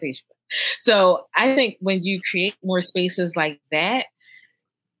a conversation with. So I think when you create more spaces like that,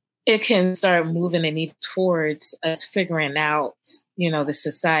 it can start moving the needle towards us figuring out, the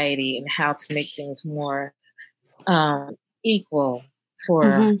society and how to make things more equal for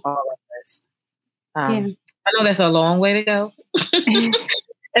all of us. I know that's a long way to go.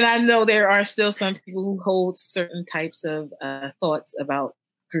 And I know there are still some people who hold certain types of thoughts about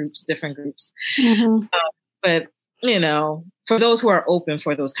different groups. But, for those who are open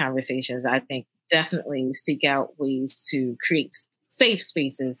for those conversations, I think definitely seek out ways to create safe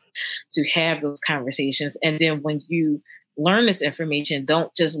spaces to have those conversations. And then when you learn this information,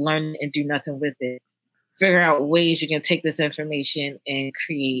 don't just learn and do nothing with it. Figure out ways you can take this information and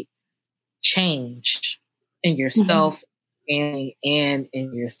create change in yourself and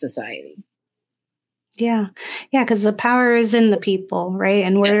in your society. Yeah, because the power is in the people, right?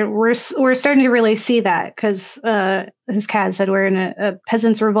 And we're starting to really see that because, as Kat said, we're in a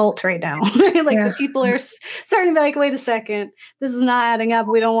peasants' revolt right now. The people are starting to be like, wait a second, this is not adding up.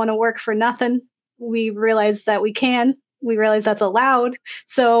 We don't want to work for nothing. We realize that we can. We realize that's allowed.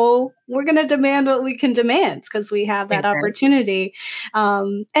 So we're going to demand what we can demand because we have that opportunity.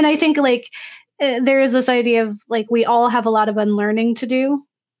 And I think there is this idea of we all have a lot of unlearning to do.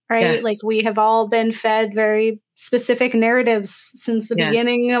 Right? Yes. We have all been fed very specific narratives since the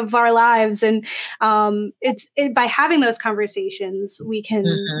beginning of our lives. And by having those conversations, we can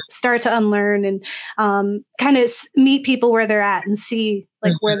start to unlearn and kind of meet people where they're at and see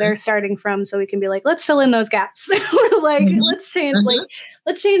where they're starting from. So we can be let's fill in those gaps. Let's change,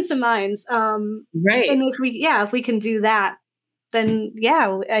 let's change some minds. Right. And if we can do that, then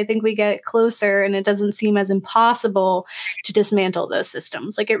yeah, I think we get closer and it doesn't seem as impossible to dismantle those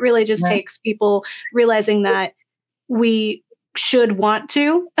systems. Like it really just takes people realizing that we should want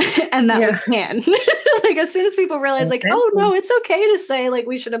to and that we can. Like as soon as people realize like, oh no, it's okay to say like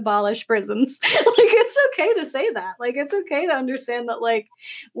we should abolish prisons. Like it's okay to say that. Like it's okay to understand that like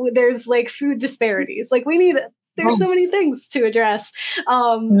there's like food disparities. Like there's so many things to address.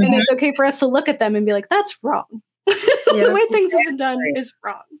 And it's okay for us to look at them and be like, that's wrong. The way things have been done is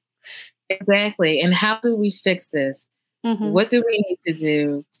wrong. Exactly. And how do we fix this? What do we need to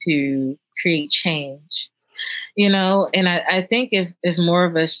do to create change? You know, and I think if more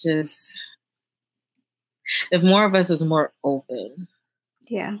of us is more open,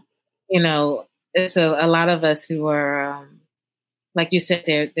 you know, it's a lot of us who are, like you said,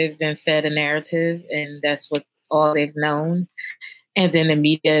 they've been fed a narrative and that's what all they've known. And then the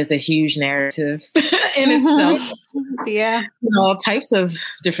media is a huge narrative in itself. Yeah. You know, all types of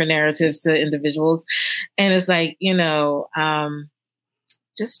different narratives to individuals. And it's like, you know,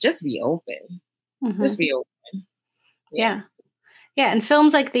 just be open. Just be open. Yeah. And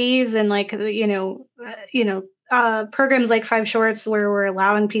films like these and like, programs like Five Shorts where we're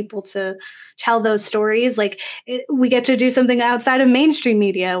allowing people to tell those stories, like we get to do something outside of mainstream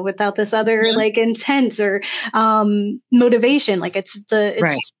media without this other like intent or motivation. Like it's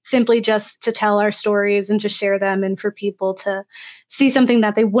simply just to tell our stories and to share them and for people to see something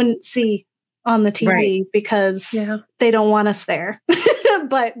that they wouldn't see on the TV because they don't want us there.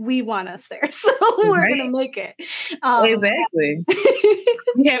 But we want us there, so we're gonna make it. Exactly.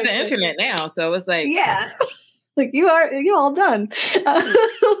 We have the internet now, so it's like like you all done.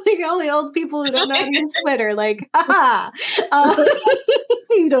 Like all the old people who don't know how to use Twitter, like,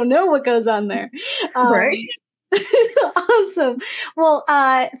 you don't know what goes on there, right? Awesome. Well,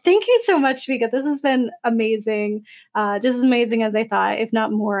 thank you so much, Shamika. This has been amazing. Just as amazing as I thought, if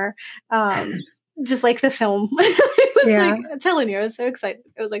not more. Just like the film. It was like, I'm telling you, I was so excited.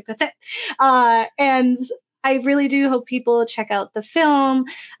 It was like, that's it. And I really do hope people check out the film.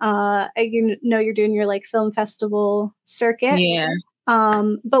 You know, you're doing your like film festival circuit. Yeah.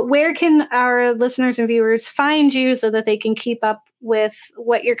 But where can our listeners and viewers find you so that they can keep up with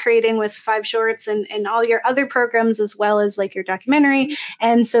what you're creating with Five Shorts and all your other programs, as well as like your documentary,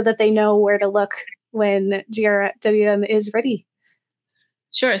 and so that they know where to look when GRWM is ready?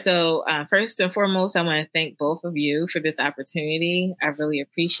 Sure. So first and foremost, I want to thank both of you for this opportunity. I really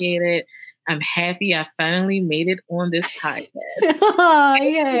appreciate it. I'm happy I finally made it on this podcast.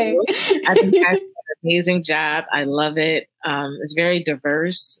 Yay. I think I did an amazing job. I love it. It's very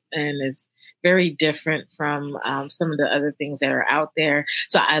diverse and it's very different from some of the other things that are out there.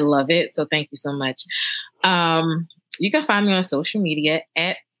 So I love it. So thank you so much. You can find me on social media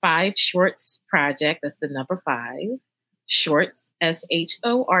at 5 Shorts Project. That's the number 5. Shorts, SHORTS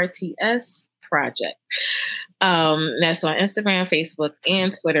Project. That's on Instagram, Facebook,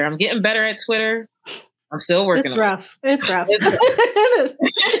 and Twitter. I'm getting better at Twitter. I'm still working on it. It's rough.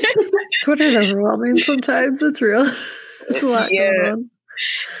 Twitter's overwhelming sometimes. It's real. It's a lot going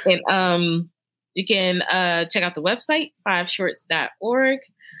on. And you can check out the website, 5shorts.org,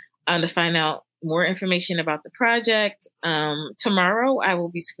 to find out more information about the project. Tomorrow, I will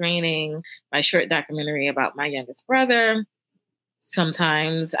be screening my short documentary about my youngest brother.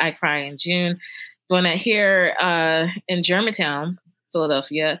 Sometimes I Cry in June. Doing that here in Germantown,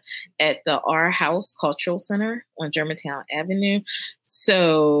 Philadelphia, at the Our House Cultural Center on Germantown Avenue.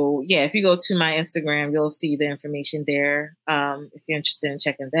 So, yeah, if you go to my Instagram, you'll see the information there if you're interested in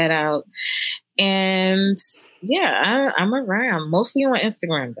checking that out. And, yeah, I'm around, mostly on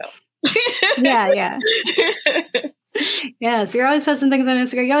Instagram, though. Yeah. Yeah, so you're always posting things on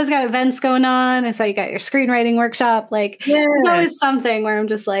Instagram. You always got events going on. I saw you got your screenwriting workshop. Like, there's always something where I'm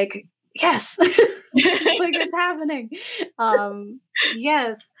just like, yes, like it's happening.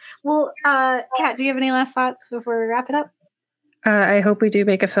 Yes. Well, Kat, do you have any last thoughts before we wrap it up? I hope we do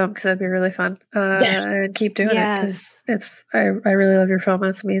make a film because that'd be really fun. And keep doing it because I really love your film and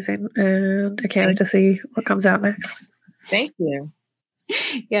it's amazing. And I can't wait to see what comes out next. Thank you.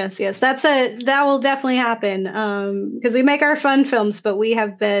 Yes. That will definitely happen because we make our fun films, but we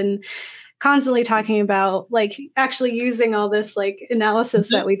have been constantly talking about like actually using all this like analysis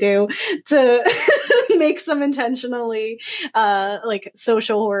that we do to make some intentionally like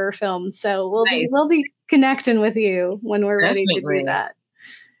social horror films. So we'll be connecting with you when we're ready to do that.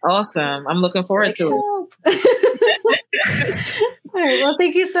 Awesome. I'm looking forward to it. All right. Well,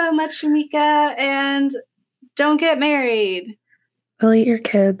 thank you so much, Shamika, and don't get married. I'll eat your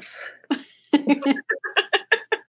kids.